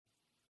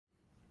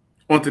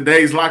On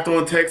today's Locked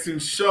On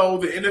Texans show,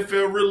 the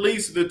NFL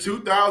released the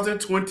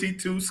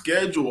 2022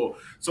 schedule.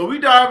 So we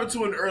dive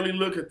into an early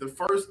look at the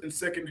first and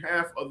second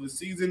half of the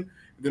season.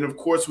 And then, of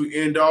course, we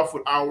end off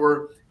with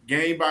our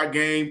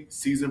game-by-game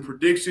season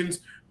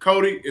predictions.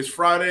 Cody, it's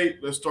Friday.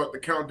 Let's start the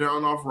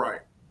countdown off right.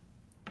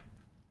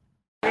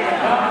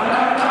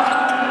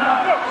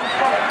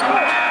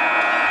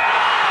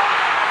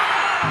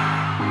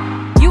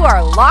 You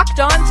are Locked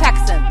On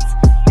Texans,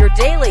 your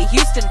daily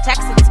Houston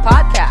Texans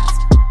podcast.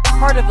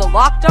 Part of the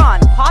Locked On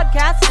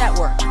Podcast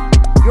Network,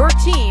 your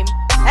team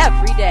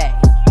every day.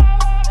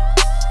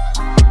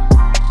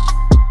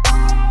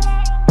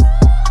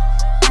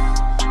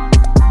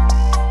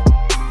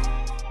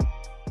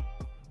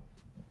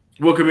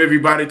 Welcome,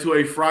 everybody, to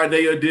a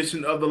Friday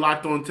edition of the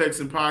Locked On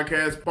Texan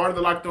podcast, part of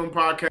the Locked On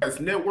Podcast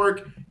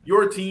Network,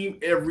 your team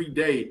every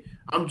day.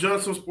 I'm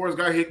Johnson Sports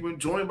Guy Hickman,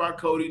 joined by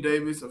Cody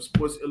Davis of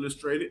Sports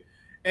Illustrated.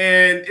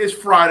 And it's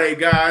Friday,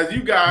 guys.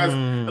 You guys,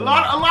 a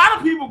lot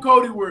of people,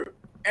 Cody, were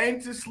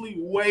anxiously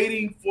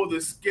waiting for the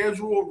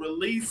schedule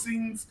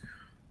releasings.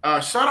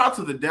 Shout out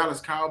to the Dallas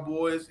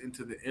Cowboys and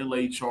to the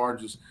LA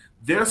Chargers.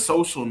 Their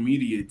social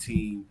media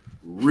team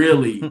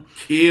really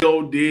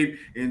killed it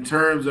in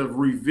terms of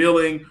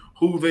revealing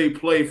who they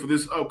play for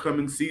this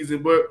upcoming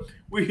season. But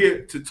we're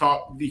here to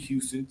talk the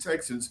Houston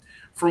Texans.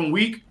 From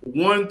week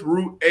 1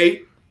 through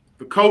 8,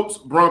 the Colts,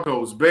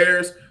 Broncos,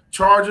 Bears,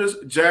 Chargers,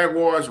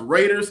 Jaguars,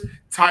 Raiders,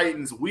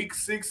 Titans. Week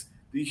 6,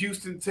 the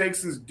Houston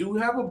Texans do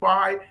have a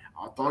bye.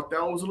 I thought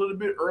that was a little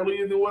bit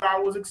earlier than what I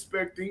was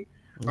expecting.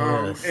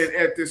 Yes. And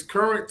at this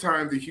current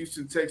time, the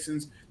Houston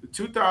Texans, the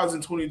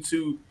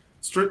 2022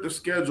 strength of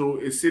schedule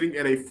is sitting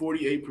at a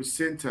 48th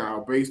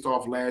percentile based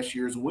off last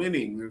year's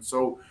winnings. And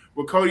so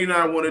what Cody and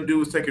I want to do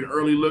is take an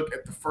early look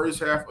at the first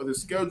half of the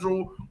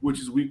schedule,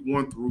 which is week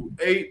 1 through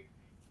 8.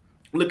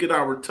 Look at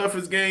our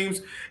toughest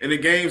games and the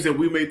games that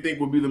we may think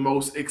will be the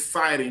most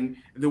exciting.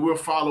 And then we'll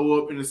follow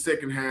up in the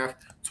second half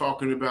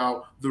talking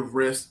about the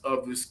rest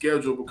of the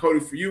schedule. But Cody,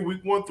 for you,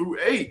 week 1 through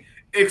 8,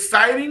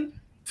 exciting,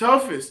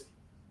 toughest.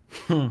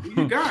 Who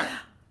you got?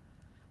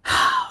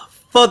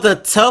 For the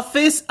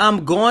toughest,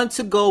 I'm going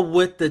to go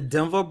with the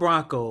Denver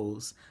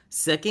Broncos.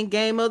 Second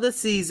game of the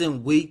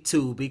season, week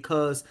 2,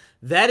 because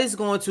that is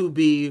going to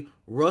be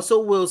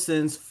Russell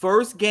Wilson's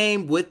first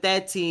game with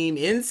that team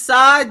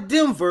inside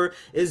Denver.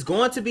 Is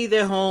going to be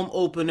their home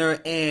opener.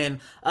 And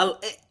a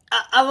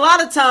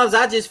lot of times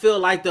I just feel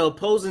like the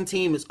opposing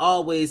team is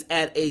always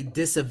at a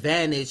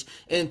disadvantage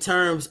in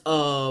terms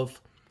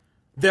of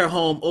their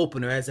home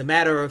opener. As a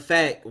matter of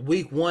fact,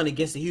 week 1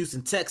 against the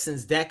Houston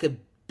Texans, that could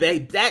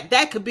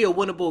be a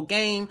winnable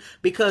game,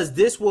 because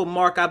this will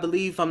mark, I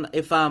believe,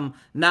 if I'm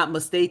not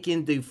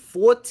mistaken, the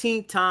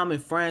 14th time in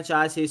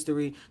franchise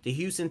history the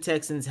Houston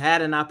Texans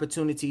had an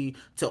opportunity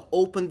to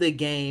open the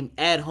game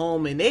at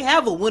home, and they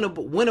have a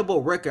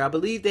winnable record. I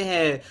believe they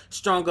had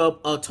strung up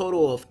a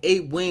total of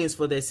 8 wins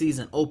for their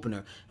season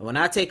opener. And when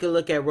I take a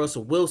look at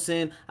Russell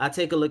Wilson, I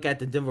take a look at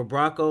the Denver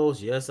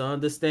Broncos. Yes, I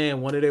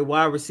understand one of their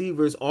wide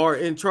receivers are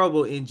in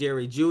trouble in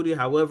Jerry Jeudy.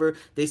 However,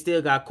 they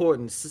still got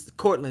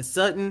Courtland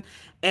Sutton.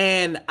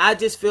 And I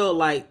just feel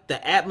like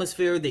the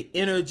atmosphere, the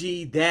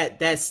energy,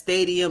 that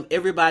stadium,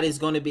 everybody's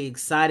going to be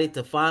excited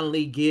to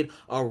finally get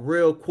a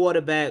real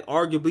quarterback,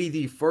 arguably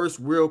the first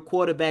real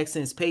quarterback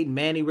since Peyton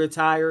Manning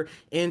retired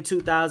in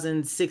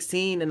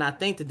 2016. And I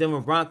think the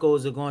Denver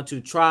Broncos are going to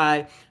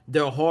try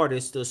their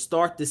hardest to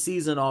start the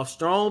season off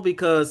strong,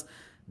 because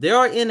they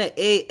are in the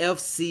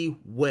AFC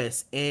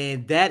West,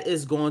 and that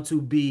is going to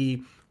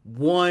be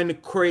one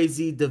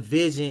crazy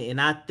division.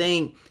 And I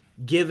think,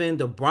 given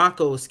the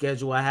Broncos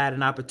schedule, I had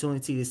an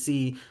opportunity to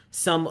see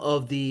some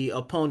of the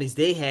opponents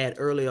they had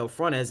earlier up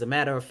front. As a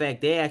matter of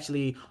fact, they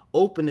actually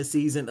opened the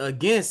season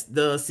against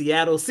the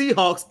Seattle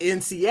Seahawks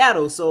in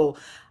Seattle. So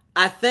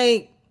I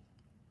think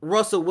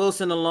Russell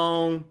Wilson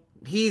alone,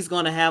 he's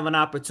going to have an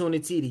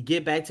opportunity to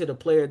get back to the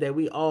player that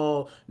we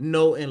all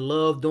know and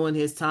love during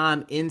his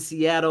time in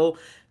Seattle.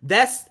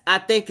 That's, I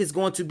think, is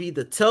going to be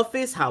the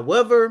toughest.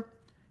 However,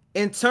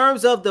 in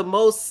terms of the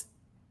most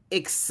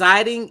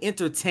exciting,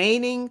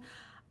 entertaining,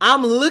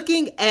 I'm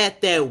looking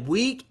at that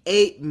week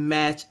 8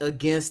 match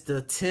against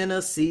the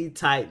Tennessee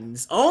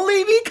Titans,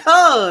 only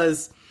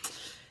because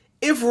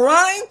if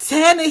Ryan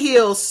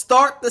Tannehill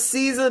start the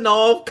season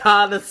off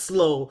kind of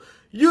slow,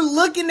 you're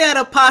looking at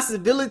a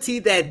possibility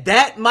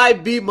that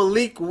might be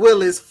Malik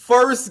Willis'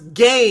 first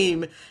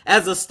game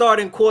as a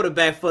starting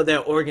quarterback for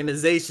that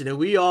organization. And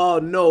we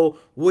all know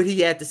what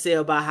he had to say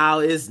about how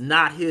it's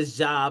not his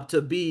job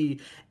to be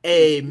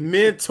a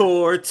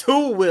mentor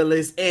to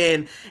Willis.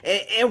 And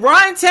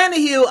Ryan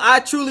Tannehill,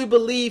 I truly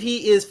believe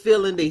he is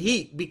feeling the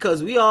heat,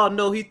 because we all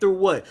know he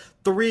threw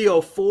 3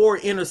 or 4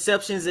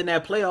 interceptions in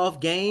that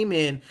playoff game.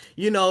 And,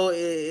 you know,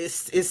 it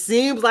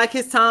seems like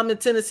his time in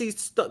Tennessee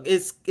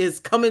is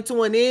coming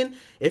to an end.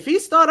 If he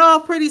start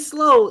off pretty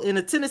slow, and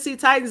the Tennessee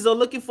Titans are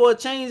looking for a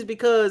change,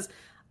 because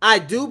I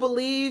do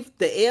believe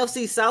the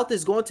AFC South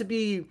is going to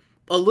be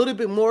a little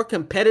bit more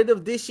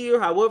competitive this year.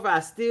 However, I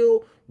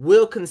still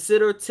will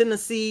consider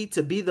Tennessee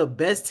to be the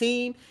best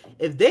team,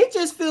 if they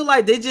just feel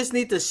like they just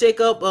need to shake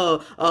up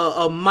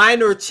a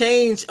minor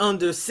change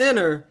under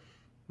center,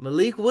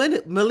 Malik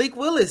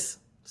Willis,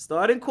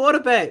 starting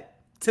quarterback,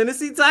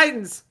 Tennessee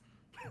Titans,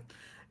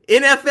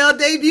 NFL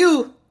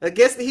debut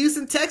against the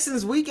Houston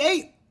Texans week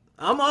 8.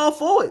 I'm all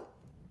for it.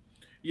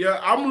 Yeah,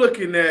 I'm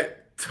looking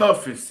at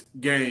toughest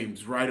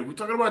games, right? If we're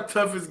talking about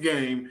toughest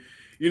game,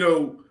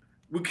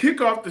 we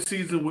kick off the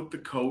season with the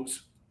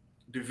Colts,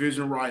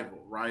 division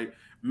rival, right?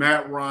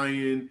 Matt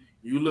Ryan,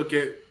 you look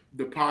at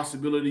the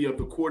possibility of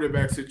the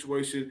quarterback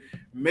situation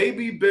may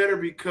be better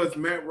because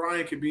Matt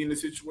Ryan could be in a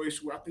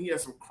situation where I think he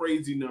has some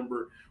crazy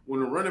number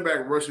when a running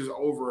back rushes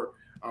over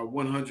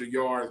 100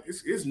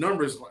 yards. His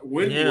numbers,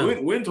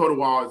 win total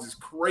wise, is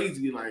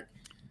crazy, like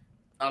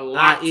a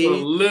lot for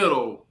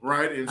little,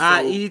 right? And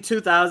i.e.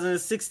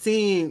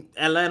 2016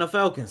 Atlanta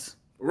Falcons.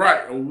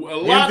 Right, a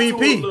lot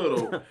MVP. to a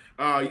little.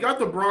 You got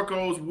the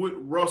Broncos with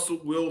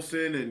Russell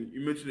Wilson, and you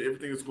mentioned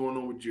everything that's going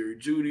on with Jerry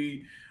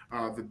Jeudy.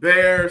 The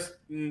Bears,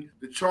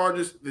 the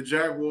Chargers, the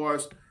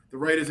Jaguars, the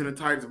Raiders, and the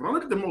Titans. But I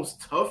look at the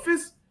most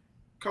toughest,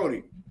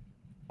 Cody,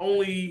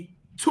 only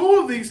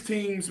 2 of these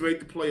teams made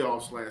the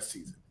playoffs last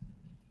season.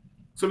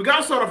 So we got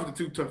to start off with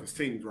the 2 toughest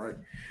teams, right?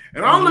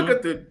 And I'll look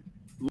at the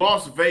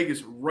Las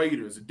Vegas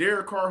Raiders.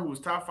 Derek Carr, who was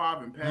top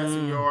 5 in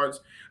passing yards.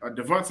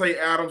 Devontae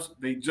Adams,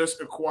 they just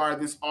acquired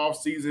this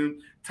offseason.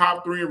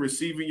 Top 3 in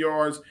receiving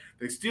yards.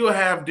 They still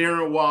have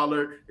Darren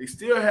Waller. They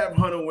still have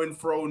Hunter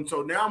Renfrow. And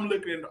so now I'm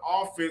looking at the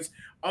offense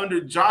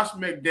under Josh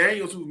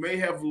McDaniels, who may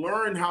have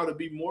learned how to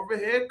be more of a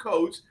head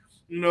coach.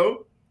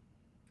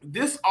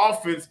 This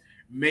offense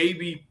may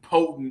be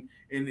potent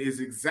and is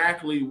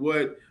exactly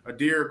what a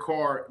Derek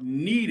Carr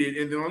needed.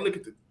 And then I look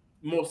at the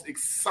most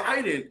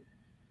excited –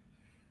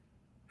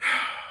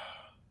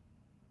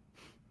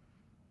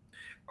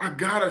 I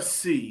gotta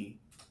see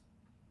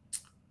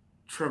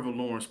Trevor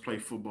Lawrence play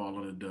football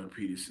under Doug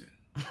Peterson.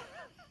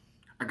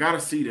 I gotta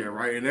see that,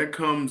 right? And that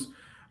comes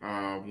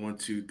 1,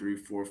 2, 3,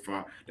 4,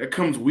 5. That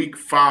comes week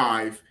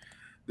 5.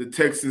 The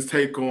Texans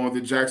take on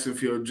the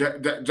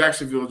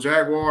Jacksonville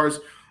Jaguars,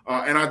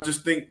 and I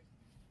just think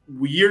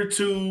year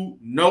 2,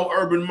 no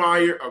Urban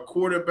Meyer,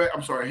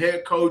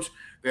 head coach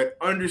that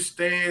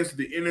understands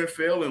the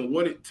NFL and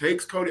what it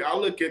takes. Cody, I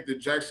look at the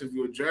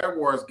Jacksonville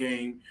Jaguars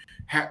game,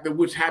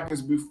 which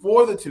happens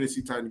before the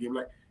Tennessee Titans game.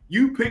 Like,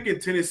 you picking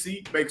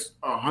Tennessee makes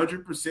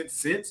 100%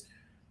 sense,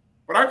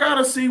 but I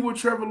gotta see what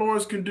Trevor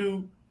Lawrence can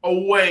do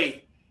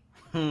away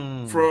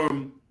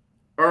from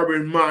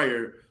Urban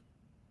Meyer.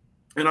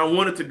 And I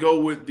wanted to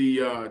go with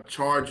the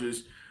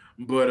Chargers,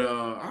 but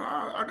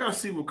I gotta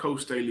see what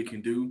Coach Staley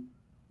can do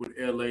with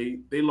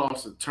LA. They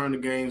lost a ton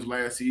of games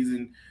last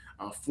season.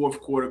 Fourth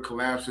quarter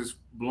collapses,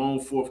 blown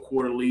fourth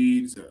quarter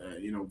leads,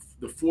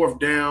 the fourth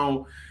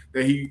down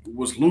that he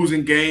was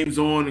losing games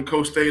on, and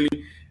Coach Staley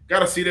got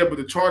to see that. But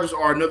the Chargers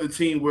are another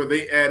team where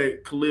they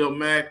added Khalil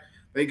Mack.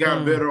 They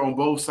got better on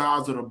both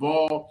sides of the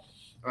ball.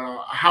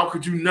 How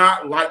could you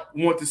not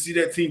want to see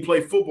that team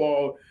play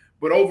football?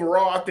 But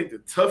overall, I think the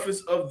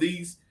toughest of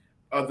these,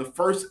 the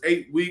first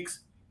 8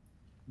 weeks,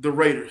 the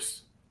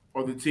Raiders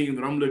are the team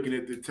that I'm looking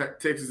at, the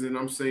Texans, and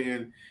I'm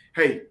saying,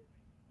 hey,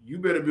 you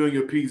better be on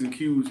your P's and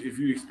Q's if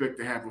you expect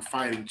to have a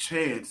fighting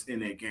chance in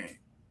that game.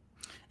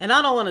 And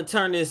I don't want to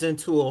turn this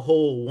into a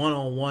whole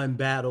one-on-one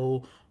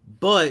battle,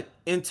 but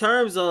in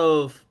terms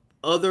of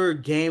other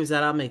games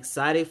that I'm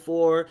excited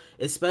for,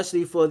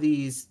 especially for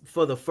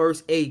the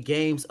first 8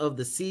 games of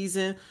the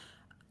season,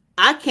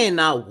 I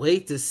cannot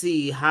wait to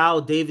see how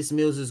Davis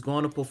Mills is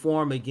going to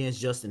perform against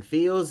Justin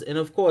Fields. And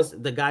of course,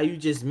 the guy you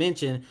just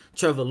mentioned,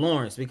 Trevor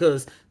Lawrence,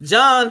 because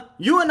John,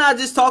 you and I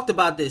just talked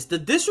about this, the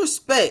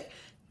disrespect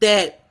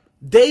that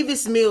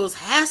Davis Mills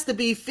has to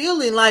be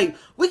feeling. Like,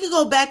 we could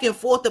go back and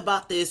forth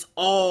about this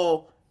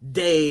all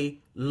day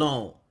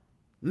long.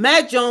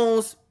 Mac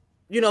Jones,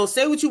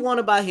 say what you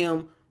want about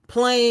him,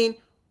 playing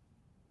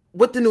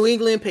with the New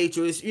England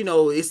Patriots.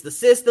 It's the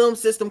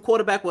system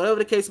quarterback, whatever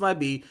the case might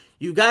be.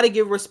 You got to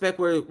give respect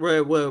where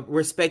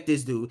respect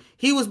is due.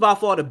 He was by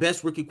far the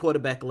best rookie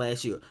quarterback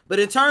last year. But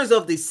in terms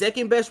of the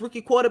second best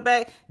rookie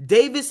quarterback,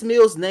 Davis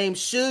Mills' name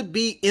should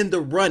be in the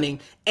running.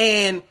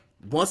 And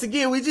once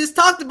again, we just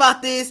talked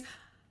about this.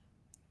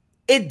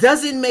 It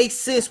doesn't make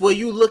sense when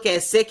you look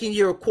at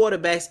second-year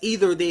quarterbacks.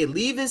 Either they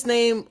leave his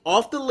name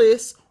off the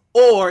list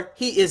or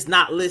he is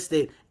not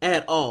listed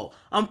at all.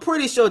 I'm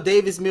pretty sure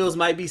Davis Mills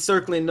might be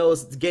circling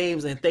those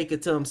games and thinking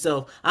to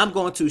himself, I'm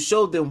going to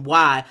show them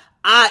why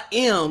I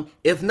am,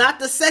 if not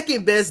the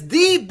second best,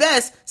 the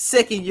best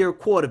second-year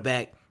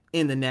quarterback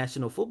in the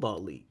National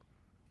Football League.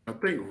 I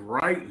think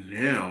right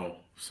now,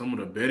 some of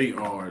the betting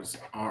odds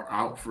are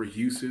out for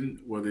Houston,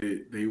 whether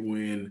they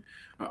win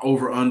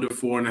over under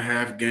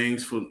 4.5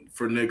 games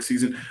for next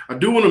season. I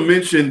do want to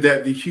mention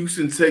that the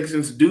Houston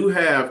Texans do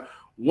have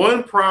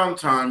one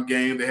primetime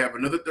game. They have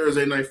another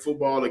Thursday night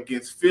football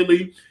against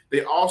Philly.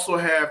 They also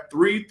have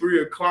 3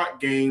 o'clock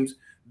games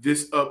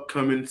this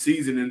upcoming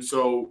season. And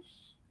so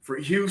for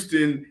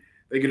Houston,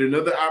 they get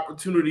another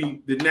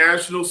opportunity, the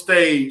national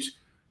stage,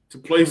 to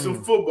play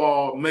some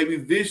football. Maybe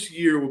this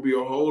year will be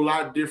a whole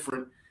lot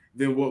different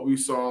than what we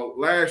saw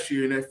last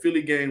year. And that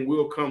Philly game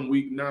will come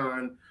week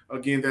 9.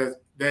 Again,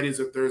 that is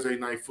a Thursday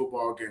night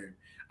football game.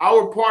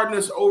 Our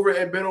partners over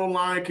at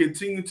BetOnline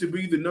continue to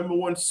be the number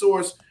one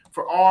source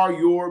for all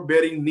your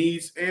betting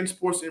needs and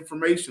sports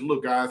information.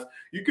 Look, guys,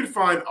 you can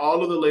find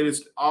all of the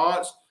latest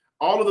odds,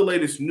 all of the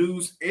latest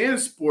news and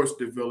sports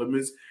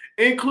developments,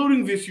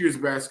 including this year's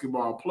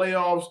basketball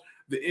playoffs,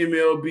 the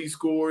MLB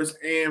scores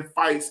and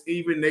fights,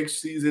 even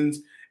next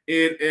season's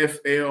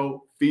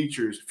NFL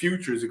futures.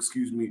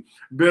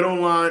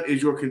 BetOnline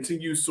is your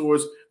continued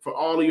source for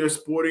all of your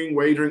sporting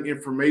wagering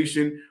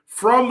information,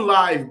 from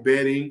live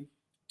betting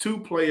to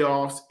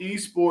playoffs,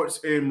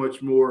 esports, and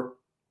much more.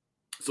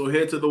 So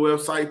head to the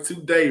website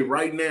today,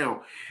 right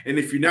now. And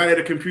if you're not at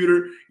a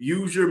computer,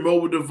 use your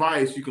mobile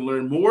device. You can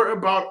learn more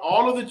about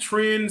all of the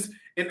trends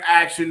and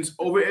actions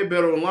over at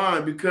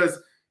BetOnline, because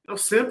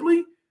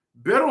simply,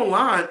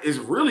 BetOnline is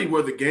really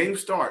where the game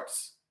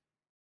starts.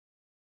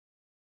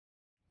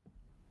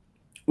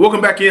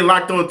 Welcome back in,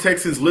 Locked On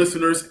Texans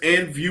listeners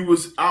and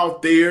viewers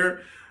out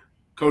there.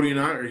 Cody and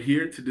I are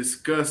here to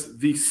discuss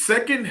the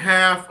second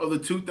half of the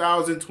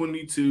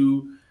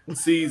 2022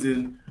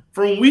 season.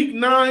 From week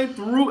 9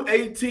 through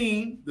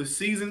 18, the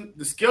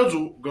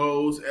schedule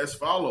goes as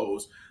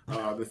follows.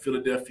 The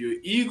Philadelphia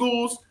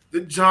Eagles,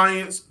 the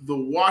Giants, the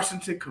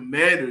Washington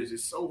Commanders.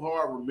 It's so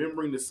hard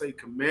remembering to say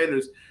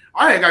Commanders.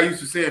 I got used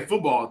to saying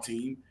football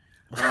team.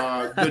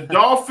 The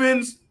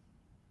Dolphins,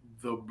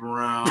 the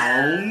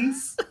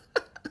Browns,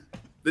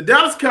 the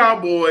Dallas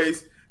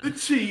Cowboys, the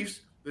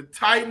Chiefs, the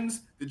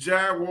Titans, the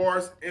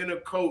Jaguars, and the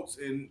Colts.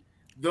 And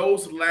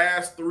those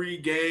last 3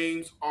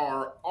 games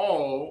are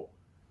all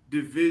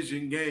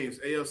division games,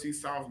 AFC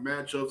South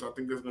matchups. I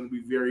think that's going to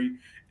be very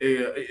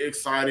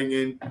exciting.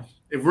 And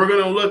if we're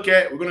going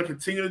to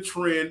continue the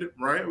trend,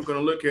 right? We're going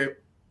to look at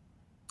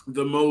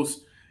the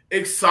most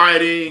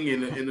exciting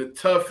and the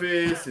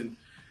toughest, and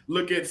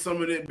look at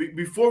some of it.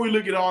 Before we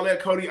look at all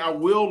that, Cody, I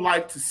will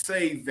like to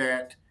say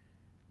that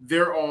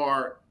there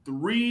are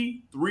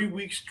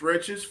 3-week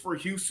stretches for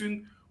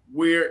Houston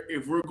where,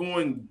 if we're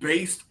going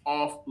based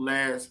off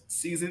last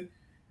season,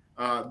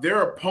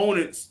 their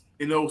opponents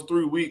in those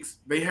 3 weeks,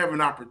 they have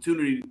an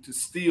opportunity to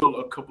steal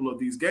a couple of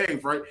these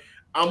games, right?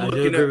 I'm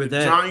looking at the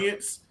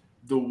Giants,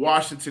 the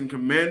Washington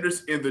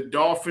Commanders, and the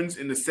Dolphins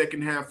in the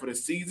second half of the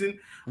season.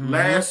 Mm-hmm.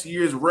 Last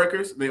year's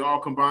records, they all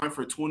combined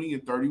for 20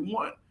 and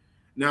 31.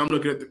 Now I'm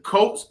looking at the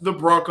Colts, the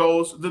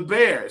Broncos, the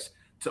Bears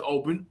to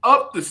open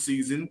up the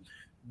season.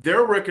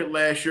 Their record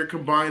last year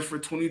combines for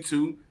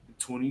 22 and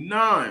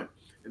 29.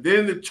 And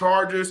then the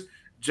Chargers,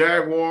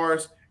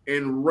 Jaguars,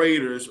 and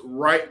Raiders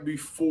right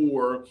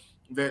before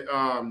that,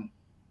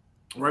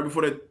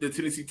 the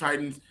Tennessee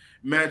Titans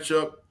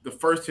matchup, the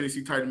first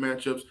Tennessee Titans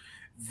matchups.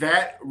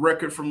 That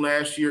record from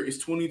last year is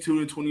 22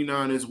 and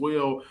 29 as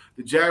well.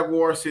 The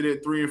Jaguars sit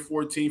at 3 and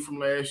 14 from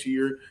last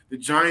year. The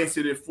Giants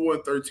sit at 4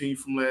 and 13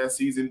 from last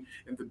season,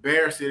 and the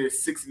Bears sit at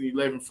 6 and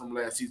 11 from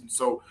last season.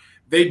 So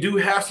they do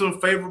have some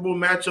favorable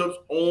matchups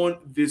on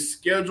this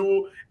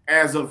schedule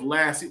as of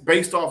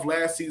based off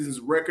last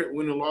season's record,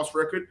 win and loss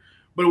record.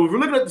 But if we're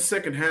looking at the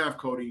second half,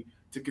 Cody,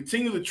 to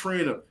continue the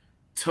trend of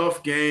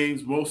tough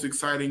games, most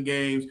exciting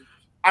games,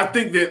 I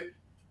think that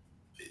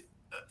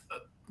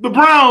the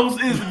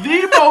Browns is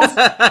the most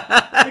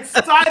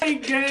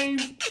exciting game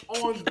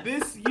on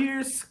this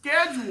year's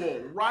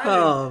schedule, right?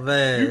 Oh,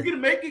 man. You can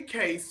make a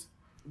case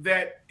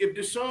that if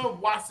Deshaun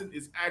Watson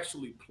is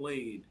actually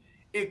playing,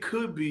 it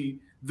could be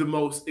the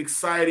most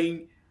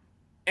exciting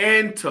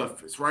and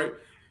toughest, right?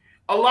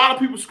 A lot of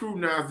people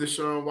scrutinize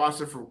Deshaun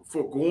Watson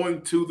for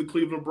going to the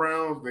Cleveland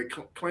Browns. They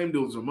claimed it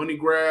was a money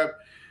grab.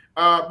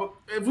 But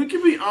if we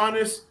can be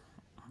honest,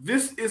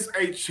 this is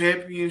a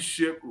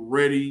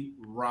championship-ready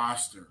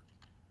roster,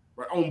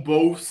 right, on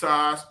both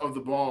sides of the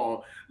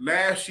ball.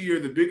 Last year,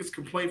 the biggest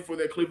complaint for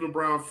that Cleveland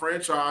Browns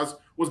franchise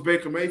was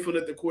Baker Mayfield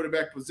at the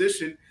quarterback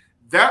position.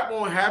 That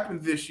won't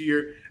happen this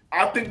year.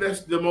 I think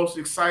that's the most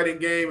exciting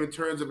game in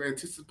terms of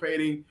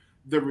anticipating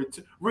the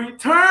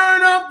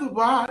return of the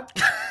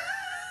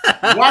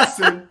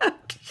Watson.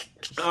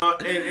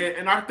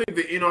 And I think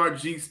the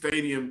NRG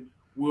Stadium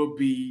will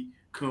be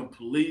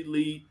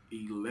completely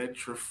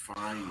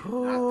electrifying.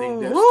 I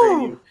think that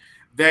stadium,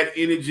 that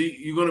energy,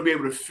 you're going to be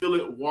able to feel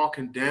it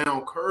walking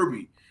down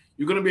Kirby.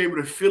 You're going to be able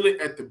to feel it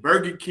at the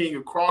Burger King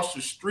across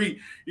the street.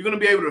 You're going to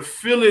be able to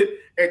feel it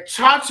at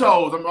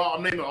Chacho's.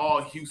 I'm naming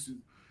all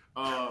Houston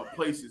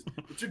places.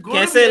 But you're going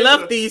Can't say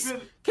lefties.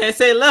 Can't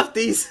say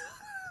lefties.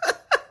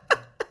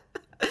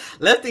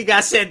 Lefty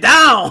got shut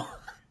down.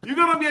 You're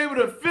going to be able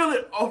to feel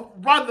it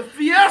by the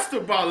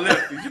Fiesta by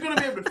Lefties. You're going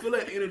to be able to feel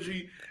that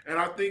energy, and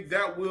I think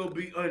that will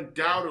be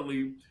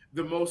undoubtedly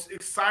the most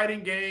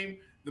exciting game,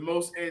 the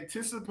most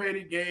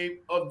anticipated game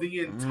of the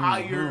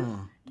entire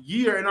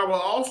year. And I will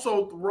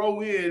also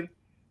throw in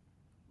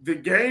the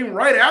game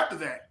right after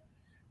that.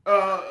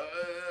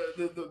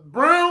 The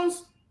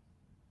Browns,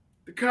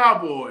 the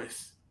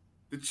Cowboys,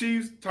 the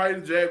Chiefs,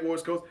 Titans,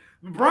 Jaguars, Colts.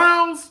 The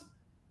Browns,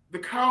 the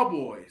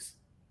Cowboys.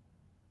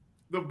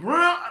 The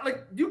Brown,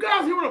 like, you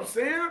guys hear what I'm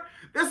saying?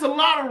 There's a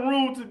lot of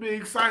room to be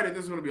excited.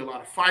 There's going to be a lot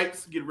of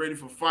fights. Get ready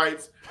for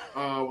fights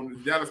when the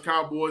Dallas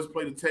Cowboys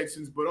play the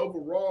Texans. But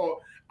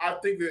overall, I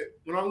think that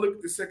when I look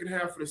at the second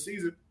half of the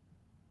season,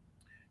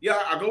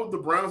 yeah, I go with the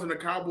Browns and the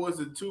Cowboys,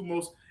 the two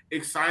most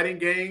exciting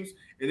games.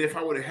 And if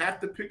I would have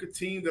to pick a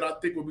team that I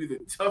think would be the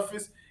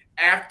toughest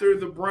after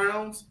the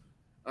Browns,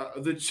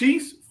 the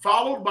Chiefs,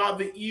 followed by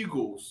the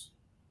Eagles.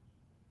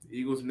 The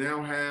Eagles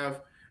now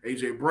have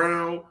A.J.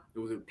 Brown. It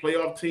was a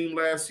playoff team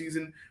last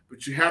season,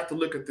 but you have to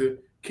look at the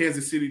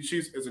Kansas City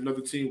Chiefs as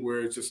another team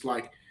where it's just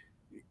like,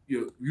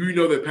 you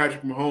know that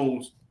Patrick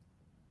Mahomes,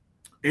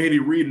 Andy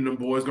Reid, and them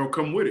boys going to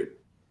come with it.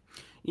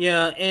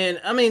 Yeah, and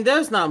I mean,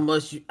 there's not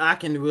much I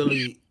can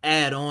really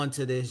add on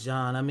to this,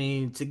 John. I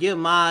mean, to give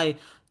my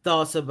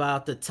thoughts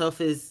about the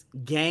toughest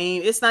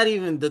game, it's not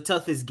even the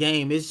toughest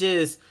game. It's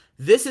just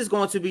this is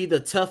going to be the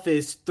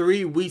toughest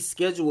 3-week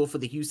schedule for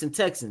the Houston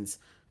Texans.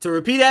 To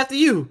repeat after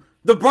you,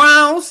 the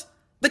Browns,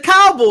 the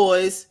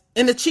Cowboys,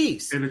 and the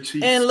Chiefs.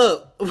 And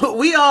look,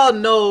 we all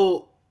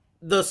know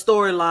the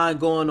storyline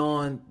going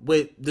on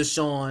with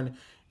Deshaun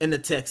and the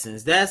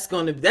Texans. That's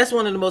one of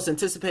the most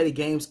anticipated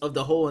games of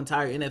the whole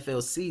entire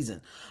NFL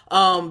season.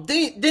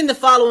 Then the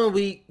following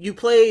week, you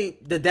play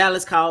the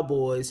Dallas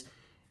Cowboys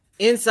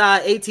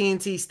inside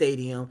AT&T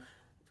Stadium.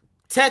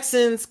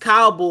 Texans,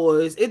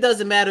 Cowboys, it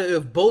doesn't matter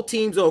if both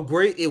teams are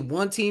great, if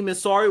one team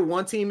is sorry,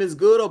 one team is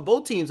good, or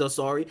both teams are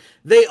sorry.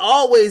 They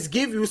always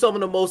give you some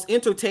of the most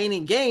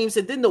entertaining games.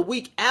 And then the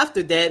week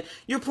after that,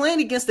 you're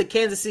playing against the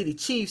Kansas City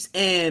Chiefs.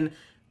 And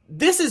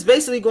this is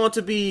basically going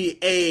to be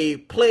a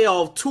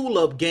playoff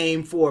tool-up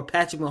game for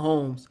Patrick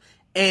Mahomes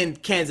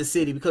and Kansas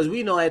City, because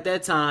we know at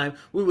that time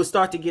we will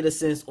start to get a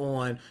sense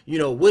on,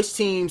 which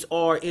teams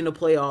are in the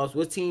playoffs,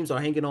 which teams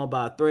are hanging on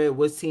by a thread,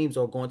 which teams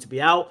are going to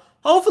be out.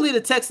 Hopefully the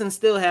Texans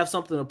still have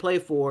something to play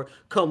for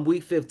come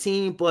week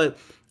 15, but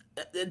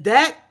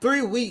that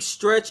 3-week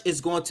stretch is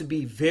going to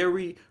be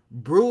very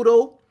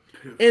brutal.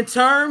 In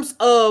terms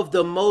of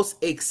the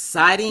most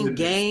exciting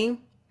game,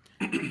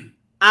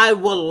 I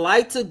would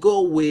like to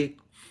go with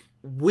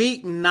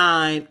Week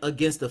 9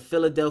 against the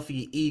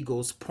Philadelphia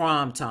Eagles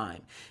prime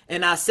time.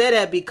 And I say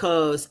that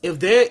because if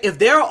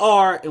there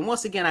are, and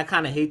once again, I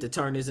kind of hate to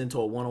turn this into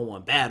a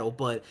one-on-one battle,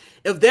 but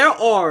if there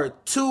are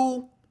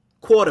two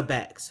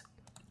quarterbacks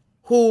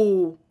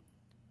who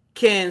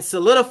can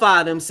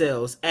solidify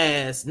themselves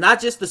as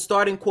not just the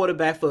starting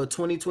quarterback for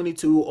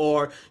 2022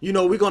 or,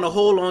 we're going to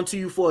hold on to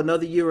you for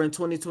another year in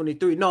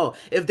 2023. No,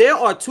 if there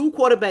are two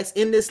quarterbacks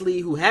in this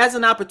league who has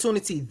an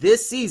opportunity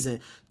this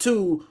season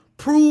to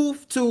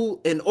prove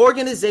to an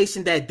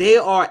organization that they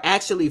are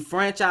actually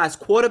franchise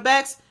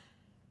quarterbacks,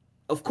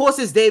 of course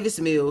it's Davis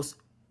Mills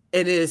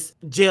and it's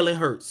Jalen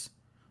Hurts.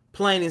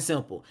 Plain and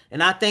simple.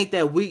 And I think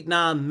that week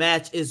 9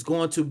 match is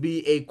going to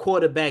be a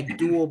quarterback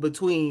duel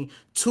between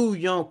two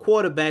young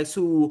quarterbacks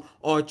who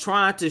are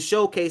trying to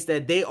showcase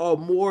that they are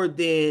more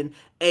than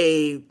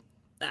a,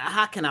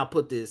 how can I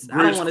put this?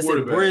 I don't want to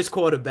say bridge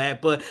quarterback,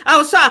 but I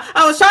was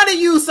trying to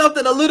use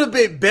something a little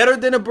bit better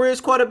than a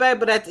bridge quarterback,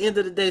 but at the end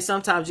of the day,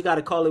 sometimes you got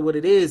to call it what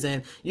it is.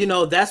 And,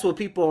 that's what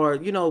people are,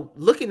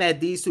 looking at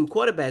these two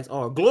quarterbacks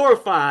are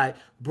glorified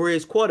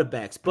bridge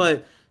quarterbacks.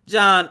 But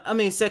John, I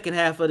mean, second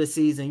half of the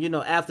season,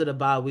 after the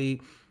bye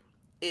week,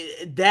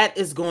 that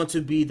is going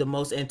to be the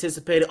most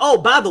anticipated. Oh,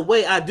 by the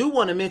way, I do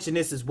want to mention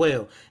this as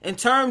well. In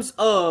terms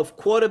of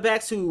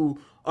quarterbacks who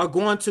are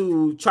going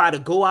to try to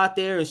go out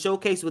there and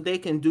showcase what they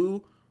can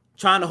do,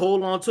 trying to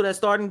hold on to that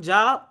starting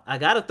job, I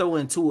got to throw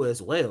in Tua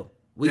as well.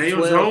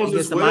 Daniel Jones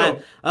as well.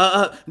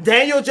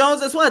 Daniel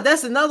Jones as well.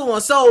 That's another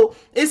one. So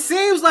it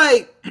seems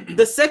like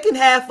the second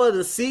half of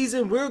the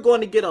season, we're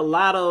going to get a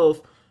lot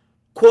of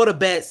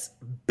quarterbacks'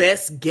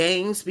 best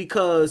games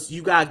because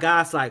you got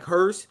guys like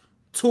Hurst,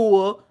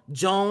 Tua,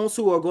 Jones,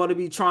 who are going to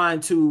be trying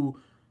to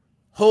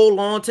hold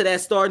on to that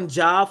starting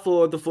job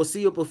for the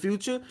foreseeable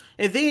future.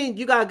 And then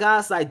you got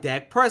guys like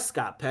Dak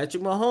Prescott,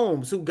 Patrick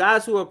Mahomes,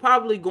 guys who are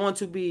probably going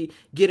to be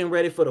getting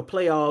ready for the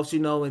playoffs,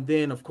 and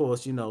then, of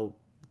course,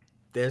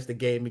 there's the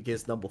game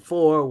against number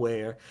 4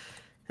 where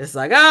it's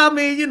like, at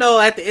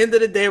the end of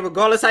the day,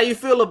 regardless how you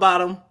feel about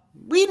them,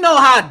 we know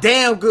how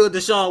damn good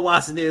Deshaun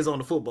Watson is on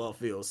the football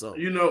field. So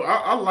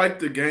I like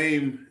the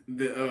game,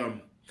 the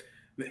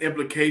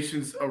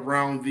implications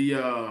around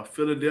the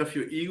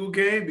Philadelphia Eagle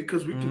game,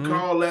 because we can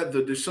call that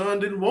the Deshaun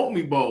didn't want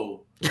me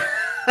bowl.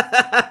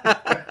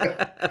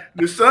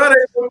 Deshaun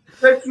ain't want the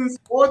Texans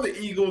or the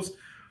Eagles.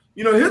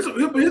 Here's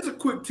a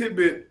quick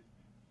tidbit.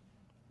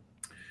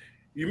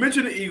 You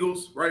mentioned the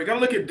Eagles, right? You got to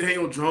look at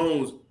Daniel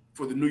Jones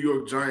for the New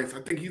York Giants. I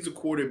think he's a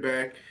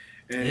quarterback.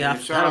 And I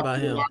forgot about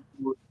him.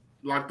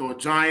 Locked On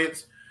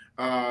Giants.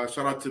 Shout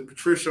out to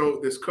Patricia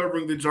that's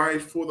covering the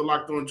Giants for the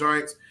Locked On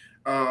Giants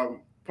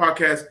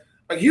podcast.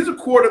 Like, he's a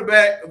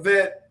quarterback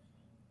that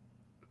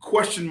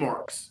question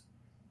marks.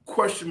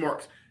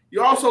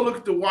 You also look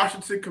at the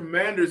Washington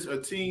Commanders,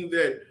 a team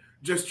that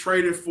just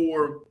traded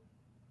for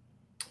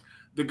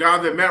the guy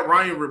that Matt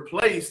Ryan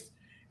replaced,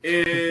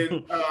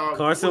 and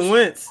Carson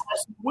Wentz.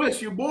 Carson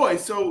Wentz, your boy.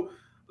 So,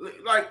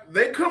 like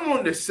they come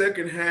on the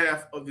second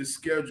half of the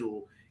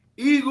schedule.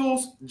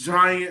 Eagles,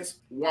 Giants,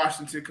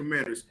 Washington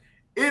Commanders,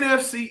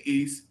 NFC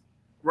East,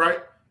 right?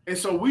 And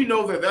so we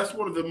know that that's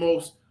one of the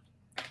most,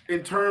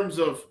 in terms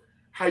of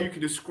how you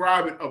can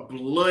describe it, a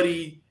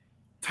bloody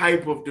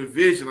type of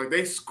division. Like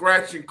they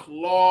scratch and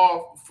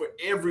claw for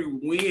every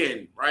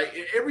win, right?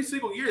 Every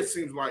single year it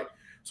seems like.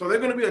 So they're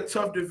going to be a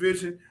tough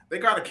division. They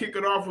got to kick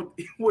it off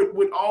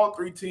with all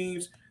three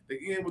teams. They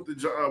end with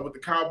the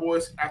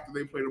Cowboys after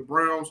they play the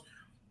Browns.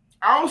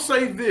 I'll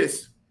say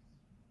this.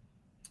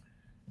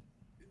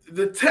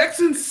 The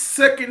Texans'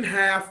 second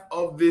half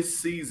of this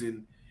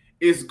season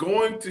is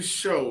going to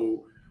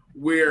show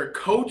where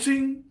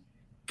coaching,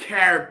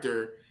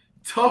 character,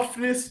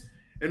 toughness,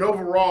 and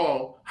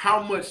overall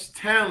how much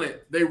talent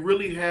they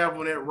really have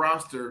on that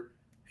roster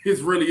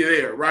is really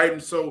there, right?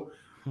 And so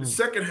the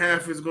second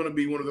half is going to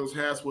be one of those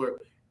halves where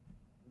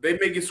they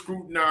may get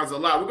scrutinized a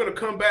lot. We're going to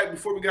come back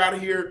before we get out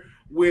of here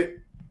with,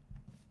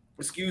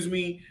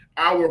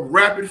 our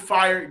rapid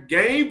fire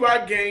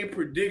game-by-game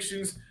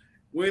predictions,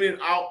 win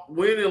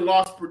and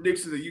loss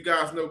predictions that you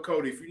guys know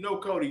Cody. If you know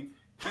Cody,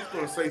 he's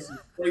going to say some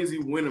crazy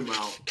win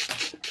amount.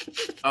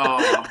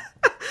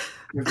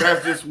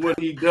 That's just what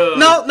he does.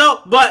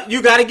 No, but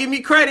you got to give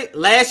me credit.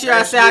 Last year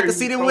I said I could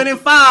see them winning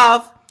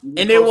 5,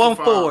 and they won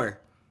 4.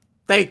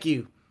 Thank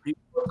you. He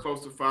was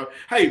close to 5.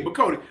 Hey, but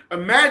Cody,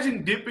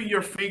 imagine dipping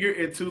your finger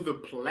into the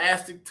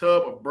plastic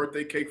tub of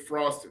birthday cake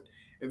frosting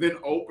and then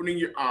opening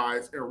your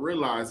eyes and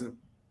realizing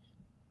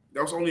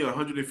that was only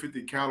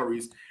 150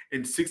 calories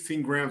and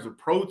 16 grams of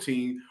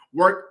protein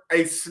worth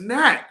a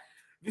snack.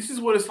 This is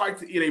what it's like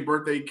to eat a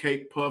birthday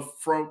cake puff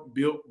from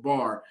Built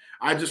Bar.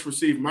 I just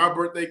received my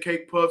birthday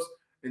cake puffs,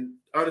 and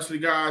honestly,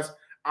 guys,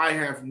 I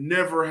have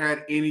never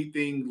had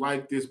anything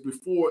like this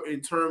before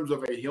in terms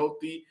of a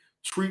healthy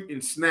treat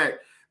and snack.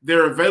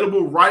 They're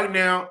available right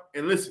now,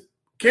 and listen,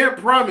 can't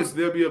promise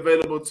they'll be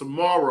available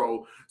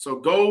tomorrow. So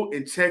go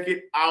and check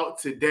it out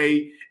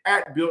today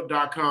at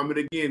Built.com. And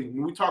again,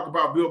 when we talk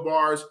about Built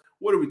Bars,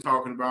 what are we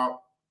talking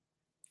about?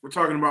 We're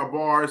talking about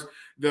bars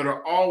that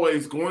are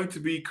always going to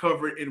be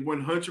covered in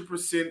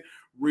 100%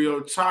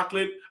 real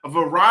chocolate, a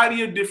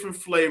variety of different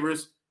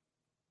flavors,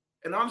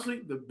 and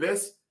honestly, the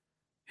best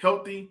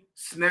healthy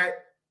snack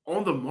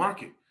on the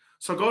market.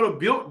 So go to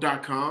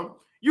Built.com,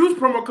 use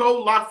promo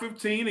code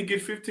LOCK15 and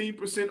get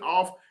 15%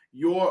 off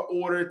your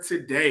order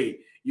today.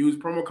 Use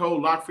promo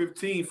code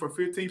LOCK15 for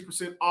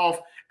 15% off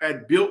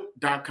at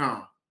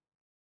Built.com.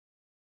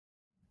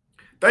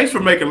 Thanks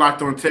for making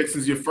Locked On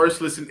Texans your first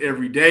listen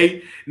every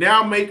day.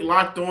 Now make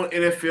Locked On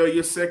NFL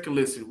your second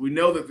listen. We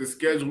know that the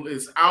schedule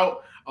is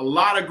out, a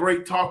lot of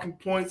great talking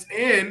points,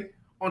 and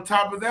on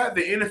top of that,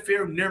 the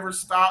NFL never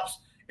stops,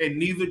 and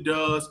neither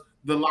does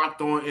the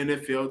Locked On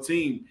NFL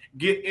team.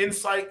 Get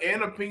insight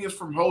and opinions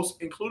from hosts,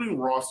 including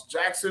Ross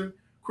Jackson,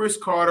 Chris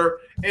Carter,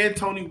 and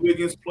Tony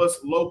Wiggins, plus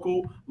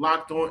local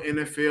Locked On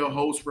NFL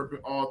hosts repping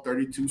all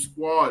 32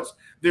 squads.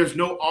 There's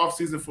no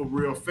offseason for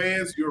real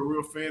fans. You're a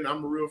real fan.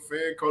 I'm a real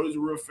fan. Cody's a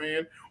real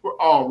fan. We're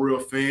all real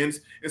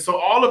fans. And so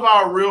all of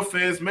our real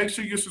fans, make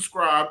sure you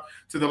subscribe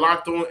to the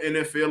Locked On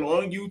NFL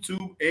on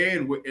YouTube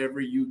and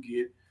wherever you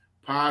get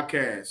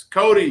podcasts.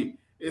 Cody,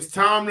 it's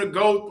time to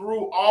go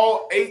through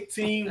all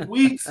 18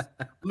 weeks,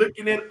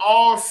 looking at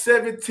all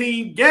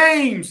 17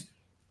 games.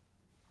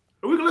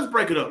 Let's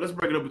break it up. Let's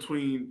break it up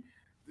between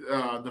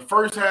the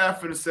first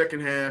half and the second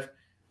half.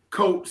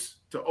 Colts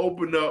to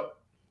open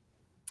up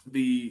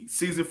the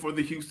season for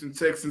the Houston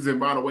Texans. And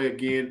by the way,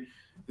 again,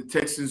 the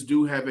Texans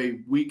do have a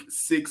week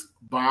 6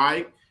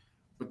 bye,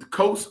 but the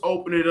Colts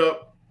open it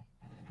up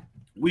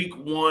week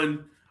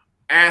 1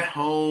 at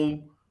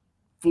home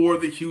for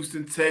the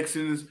Houston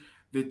Texans.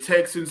 The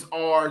Texans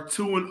are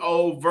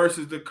 2-0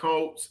 versus the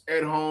Colts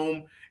at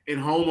home in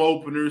home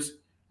openers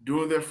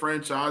during their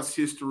franchise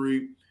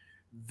history.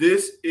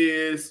 This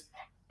is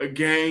a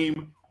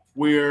game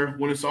where,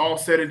 when it's all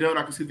said and done,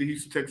 I can see the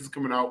Houston Texans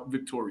coming out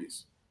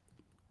victorious.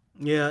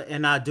 Yeah,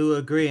 and I do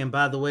agree. And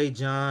by the way,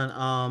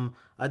 John,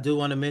 I do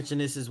want to mention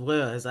this as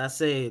well. As I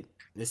said,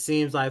 it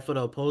seems like for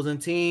the opposing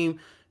team,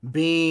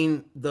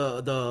 being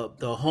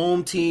the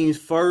home team's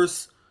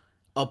first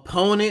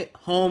opponent,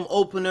 home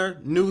opener,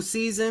 new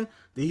season,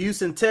 the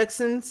Houston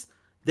Texans,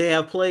 they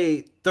have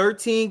played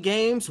 13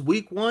 games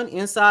week 1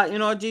 inside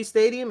NRG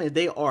Stadium, and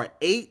they are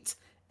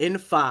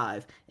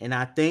 8-5, and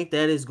I think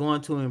that is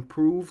going to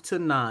improve to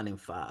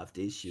 9-5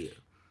 this year.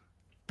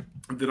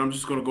 Then I'm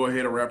just going to go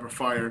ahead and rapid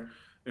fire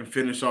and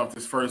finish off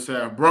this first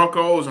half.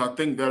 Broncos, I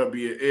think that'll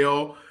be an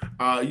L.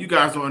 You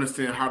guys don't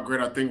understand how great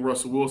I think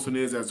Russell Wilson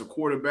is as a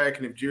quarterback,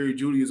 and if Jerry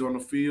Jeudy is on the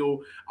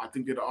field, I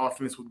think that the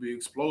offense would be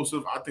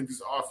explosive. I think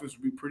this offense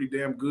would be pretty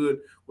damn good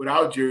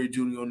without Jerry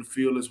Jeudy on the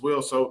field as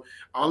well. So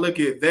I'll look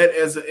at that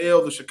as an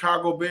L. The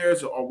Chicago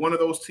Bears are one of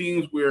those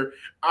teams where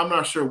I'm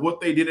not sure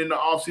what they did in the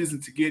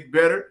offseason to get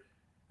better,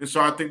 and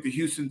so I think the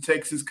Houston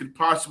Texans could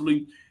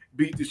possibly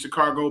beat the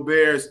Chicago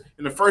Bears.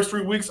 In the first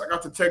 3 weeks, I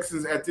got the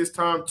Texans at this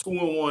time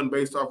 2-1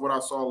 based off what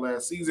I saw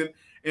last season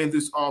and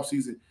this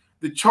offseason.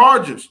 The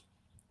Chargers.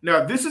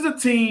 Now, this is a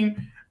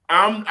team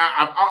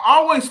I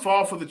always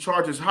fall for the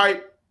Chargers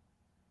hype.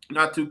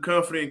 Not too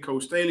confident in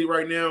Coach Staley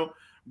right now,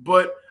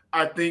 but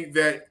I think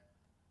that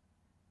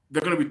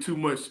they're going to be too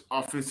much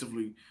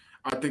offensively.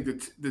 I think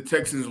that the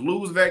Texans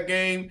lose that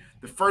game,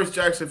 the first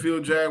Jacksonville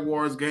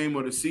Jaguars game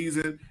of the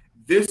season.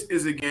 This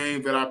is a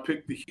game that I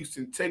picked the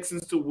Houston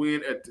Texans to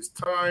win at this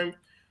time.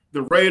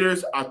 The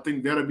Raiders, I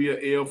think that'll be an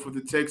L for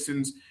the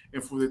Texans,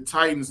 and for the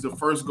Titans, the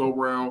first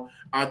go-round.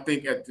 I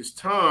think at this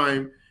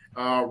time,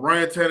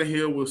 Ryan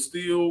Tannehill will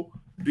still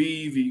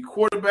be the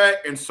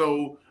quarterback, and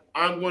so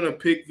I'm going to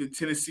pick the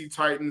Tennessee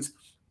Titans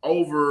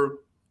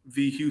over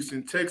the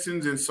Houston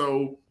Texans. And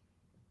so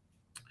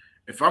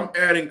if I'm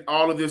adding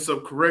all of this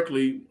up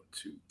correctly,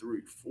 2,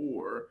 3,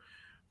 4,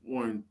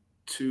 1,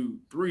 2,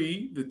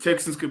 3, the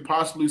Texans could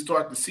possibly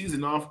start the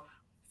season off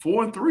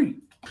 4-3.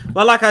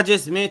 Well, like I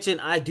just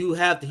mentioned, I do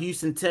have the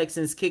Houston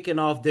Texans kicking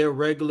off their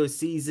regular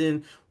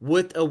season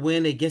with a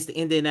win against the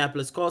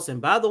Indianapolis Colts.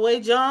 And by the way,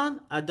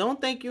 John, I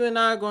don't think you and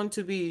I are going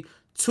to be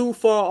too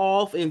far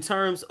off in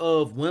terms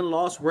of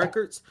win-loss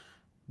records,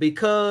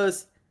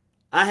 because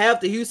I have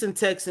the Houston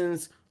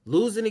Texans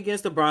losing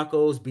against the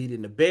Broncos,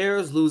 beating the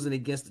Bears, losing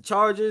against the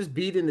Chargers,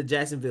 beating the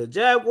Jacksonville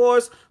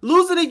Jaguars,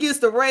 losing against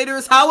the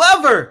Raiders.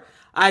 However,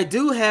 I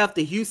do have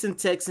the Houston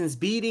Texans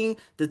beating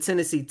the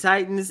Tennessee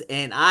Titans,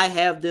 and I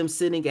have them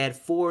sitting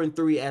at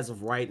 4-3 as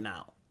of right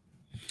now.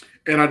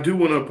 And I do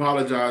want to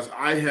apologize.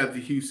 I have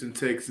the Houston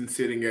Texans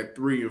sitting at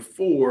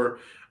 3-4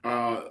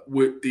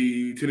 with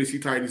the Tennessee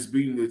Titans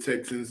beating the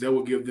Texans. That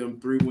will give them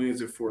 3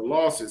 wins and 4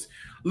 losses.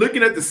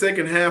 Looking at the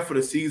second half of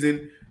the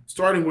season,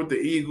 starting with the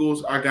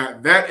Eagles, I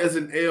got that as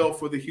an L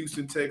for the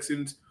Houston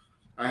Texans.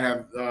 I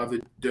have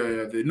the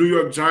New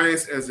York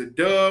Giants as a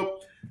dub,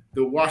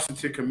 the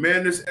Washington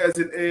Commanders as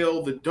an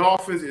L. The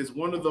Dolphins is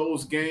one of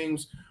those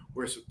games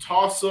where it's a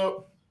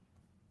toss-up,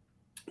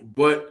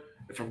 but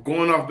if I'm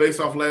going off based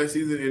off last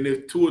season, and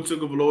if Tua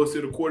Tagovailoa is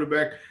still the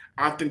quarterback,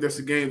 I think that's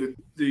a game that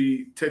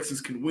the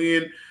Texans can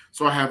win.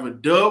 So I have a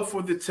dub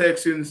for the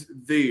Texans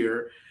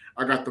there.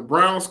 I got the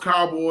Browns,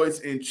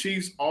 Cowboys, and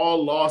Chiefs,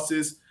 all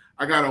losses.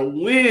 I got a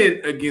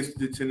win against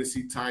the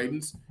Tennessee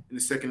Titans in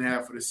the second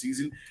half of the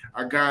season.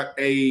 I got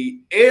a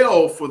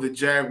L for the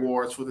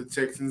Jaguars for the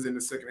Texans in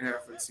the second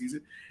half of the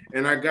season.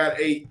 And I got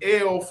a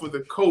L for the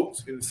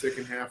Colts in the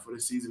second half of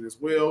the season as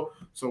well.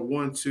 So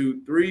 1,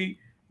 2, 3.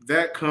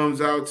 That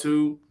comes out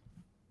to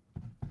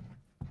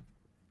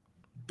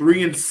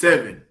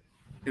 3-7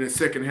 in the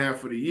second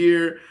half of the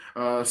year.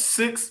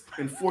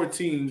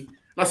 6-14,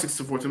 not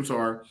 6-14. I'm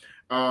sorry.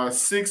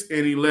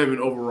 6-11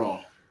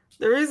 overall.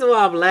 The reason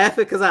why I'm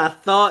laughing because I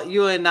thought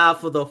you and I,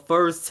 for the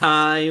first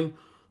time,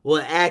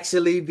 will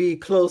actually be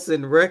close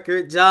in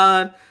record,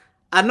 John.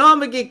 I know I'm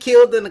gonna get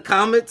killed in the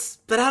comments,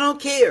 but I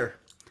don't care.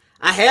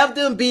 I have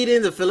them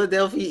beating the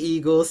Philadelphia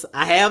Eagles.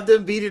 I have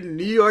them beating the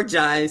New York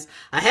Giants.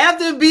 I have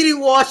them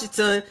beating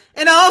Washington.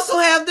 And I also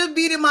have them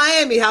beating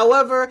Miami.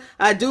 However,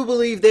 I do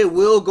believe they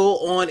will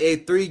go on a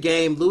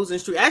 3-game losing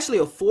streak. Actually,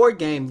 a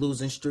 4-game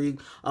losing streak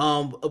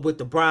with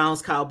the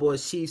Browns,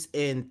 Cowboys, Chiefs,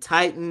 and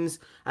Titans.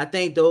 I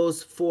think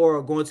those 4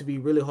 are going to be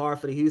really hard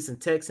for the Houston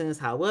Texans.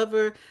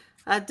 However,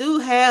 I do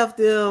have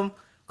them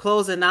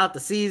closing out the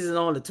season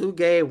on a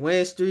 2-game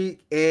win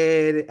streak.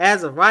 And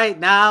as of right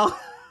now,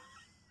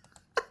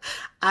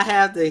 I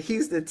have the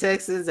Houston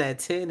Texans at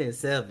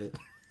 10-7.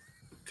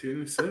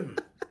 10-7.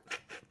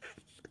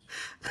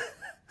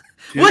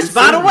 Which,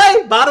 by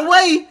the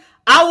way,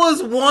 I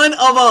was one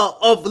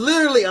of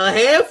literally a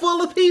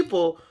handful of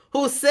people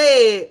who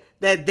said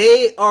that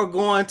they are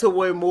going to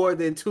win more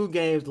than 2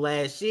 games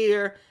last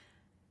year.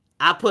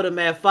 I put them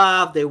at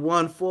 5. They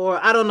won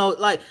 4. I don't know.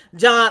 Like,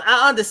 John,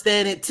 I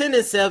understand it.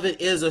 10-7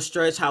 is a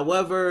stretch.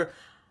 However,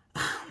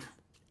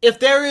 if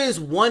there is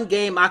one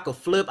game I could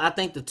flip, I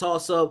think the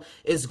toss-up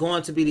is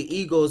going to be the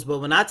Eagles. But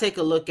when I take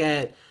a look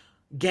at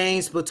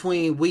games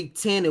between Week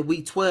 10 and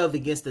Week 12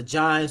 against the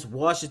Giants,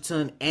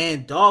 Washington,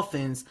 and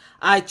Dolphins,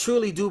 I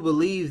truly do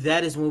believe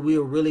that is when we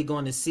are really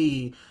going to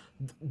see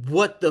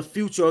what the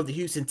future of the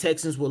Houston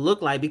Texans will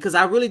look like, because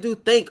I really do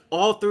think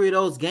all 3 of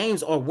those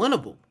games are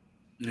winnable.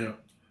 Yeah.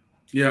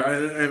 Yeah,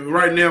 and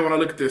right now when I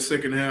look at the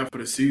second half of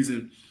the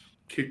season,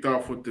 kicked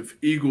off with the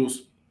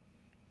Eagles,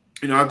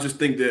 I just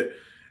think that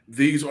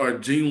these are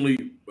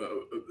genuinely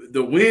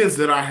the wins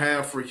that I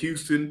have for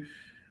Houston.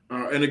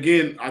 And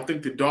again, I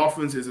think the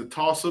Dolphins is a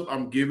toss-up.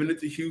 I'm giving it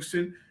to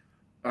Houston.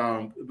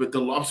 But the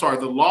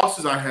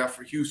losses I have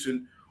for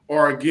Houston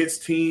are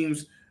against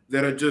teams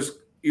that are just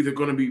either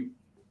going to be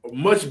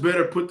much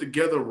better put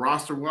together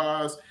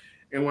roster-wise.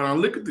 And when I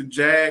look at the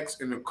Jags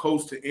and the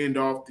Colts to end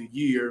off the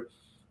year,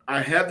 I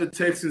have the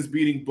Texans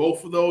beating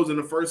both of those in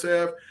the first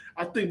half.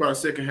 I think by the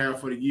second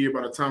half of the year,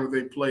 by the time that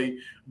they play,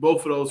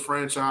 both of those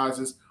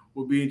franchises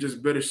will be in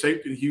just better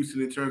shape than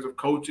Houston in terms of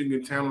coaching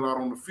and talent out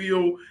on the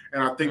field.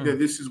 And I think that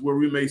this is where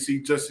we may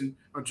see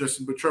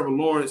Trevor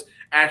Lawrence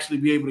actually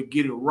be able to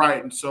get it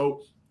right. And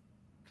so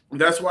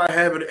that's why I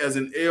have it as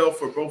an L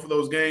for both of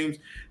those games.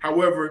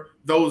 However,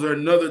 those are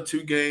another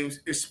 2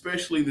 games,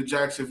 especially the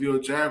Jacksonville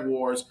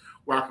Jaguars,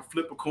 where I can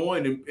flip a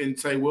coin and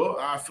say, well,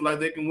 I feel like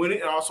they can win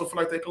it, and I also feel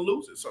like they can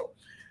lose it. So,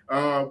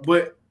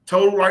 but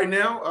total right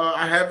now,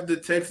 I have the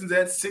Texans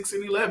at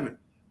 6-11.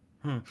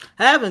 I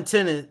have them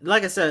 10,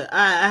 like I said,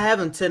 I have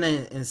them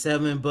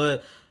 10-7,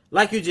 but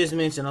like you just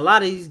mentioned, a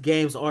lot of these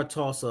games are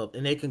toss up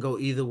and they can go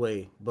either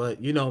way.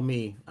 But you know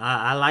me,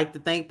 I like to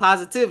think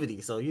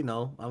positivity. So,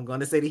 I'm going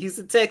to say the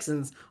Houston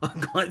Texans are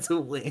going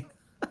to win.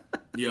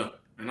 Yeah,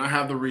 and I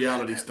have the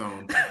reality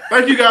stone.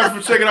 Thank you guys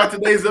for checking out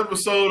today's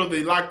episode of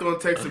the Locked On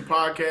Texans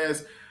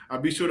podcast.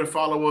 Be sure to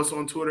follow us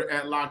on Twitter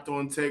at Locked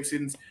On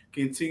Texans.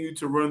 Continue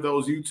to run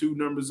those YouTube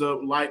numbers up,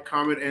 like,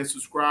 comment, and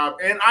subscribe.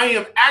 And I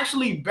am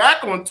actually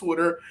back on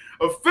Twitter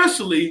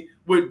officially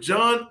with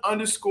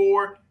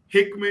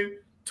John_Hickman12.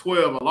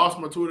 I lost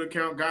my Twitter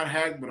account, got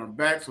hacked, but I'm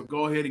back. So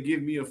go ahead and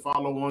give me a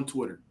follow on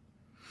Twitter.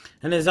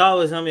 And as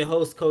always, I'm your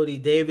host, Cody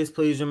Davis.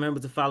 Please remember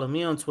to follow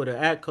me on Twitter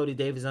at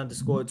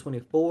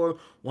CodyDavis_24.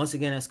 Once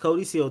again, that's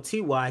Cody,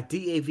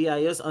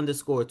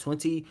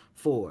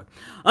 COTYDAVIS_24.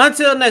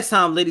 Until next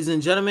time, ladies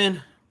and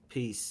gentlemen,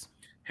 peace.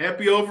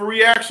 Happy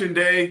Overreaction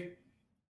Day.